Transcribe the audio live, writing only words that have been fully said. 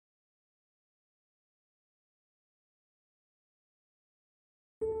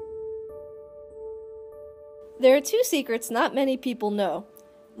There are two secrets not many people know.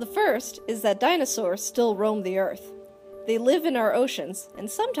 The first is that dinosaurs still roam the earth. They live in our oceans and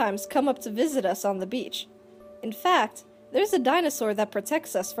sometimes come up to visit us on the beach. In fact, there's a dinosaur that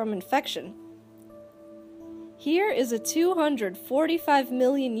protects us from infection. Here is a 245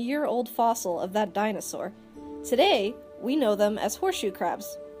 million year old fossil of that dinosaur. Today, we know them as horseshoe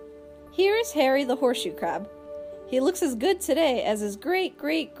crabs. Here is Harry the horseshoe crab. He looks as good today as his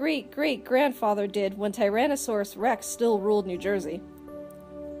great-great-great-great-grandfather did when Tyrannosaurus Rex still ruled New Jersey.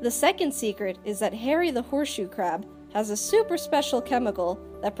 The second secret is that Harry the horseshoe crab has a super special chemical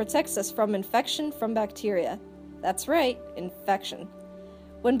that protects us from infection from bacteria. That's right, infection.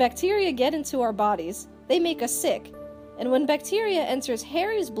 When bacteria get into our bodies, they make us sick, and when bacteria enters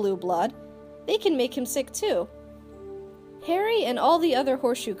Harry's blue blood, they can make him sick too. Harry and all the other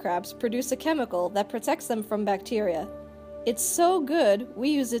horseshoe crabs produce a chemical that protects them from bacteria. It's so good, we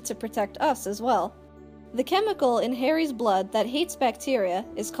use it to protect us as well. The chemical in Harry's blood that hates bacteria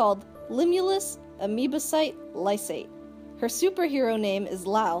is called Limulus amoebocyte lysate. Her superhero name is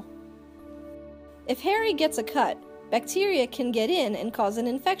Lal. If Harry gets a cut, bacteria can get in and cause an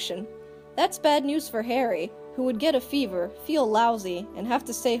infection. That's bad news for Harry, who would get a fever, feel lousy, and have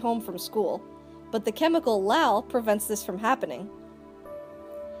to stay home from school. But the chemical Lal prevents this from happening.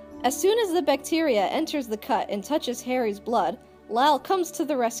 As soon as the bacteria enters the cut and touches Harry's blood, Lal comes to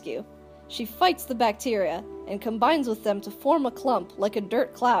the rescue. She fights the bacteria and combines with them to form a clump like a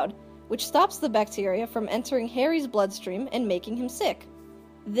dirt cloud, which stops the bacteria from entering Harry's bloodstream and making him sick.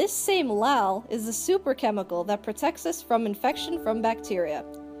 This same Lal is the super chemical that protects us from infection from bacteria.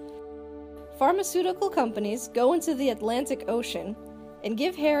 Pharmaceutical companies go into the Atlantic Ocean and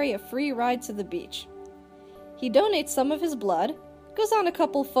give Harry a free ride to the beach. He donates some of his blood, goes on a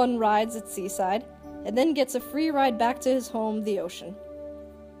couple fun rides at seaside, and then gets a free ride back to his home, the ocean.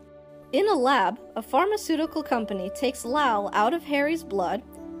 In a lab, a pharmaceutical company takes Lal out of Harry's blood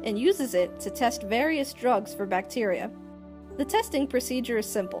and uses it to test various drugs for bacteria. The testing procedure is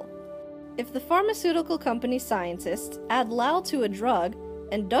simple. If the pharmaceutical company scientists add Lal to a drug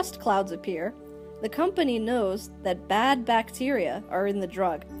and dust clouds appear, the company knows that bad bacteria are in the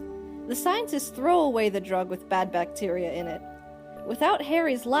drug. The scientists throw away the drug with bad bacteria in it. Without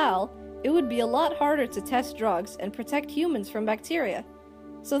Harry's Lal, it would be a lot harder to test drugs and protect humans from bacteria.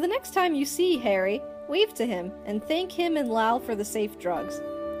 So the next time you see Harry, wave to him and thank him and Lal for the safe drugs.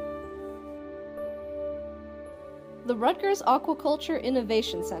 The Rutgers Aquaculture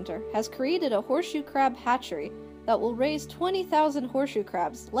Innovation Center has created a horseshoe crab hatchery that will raise 20,000 horseshoe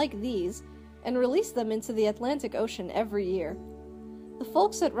crabs like these and release them into the Atlantic Ocean every year. The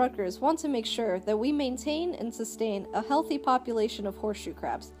folks at Rutgers want to make sure that we maintain and sustain a healthy population of horseshoe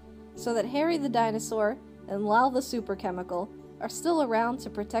crabs, so that Harry the dinosaur and Lal the super chemical are still around to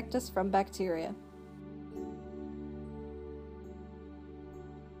protect us from bacteria.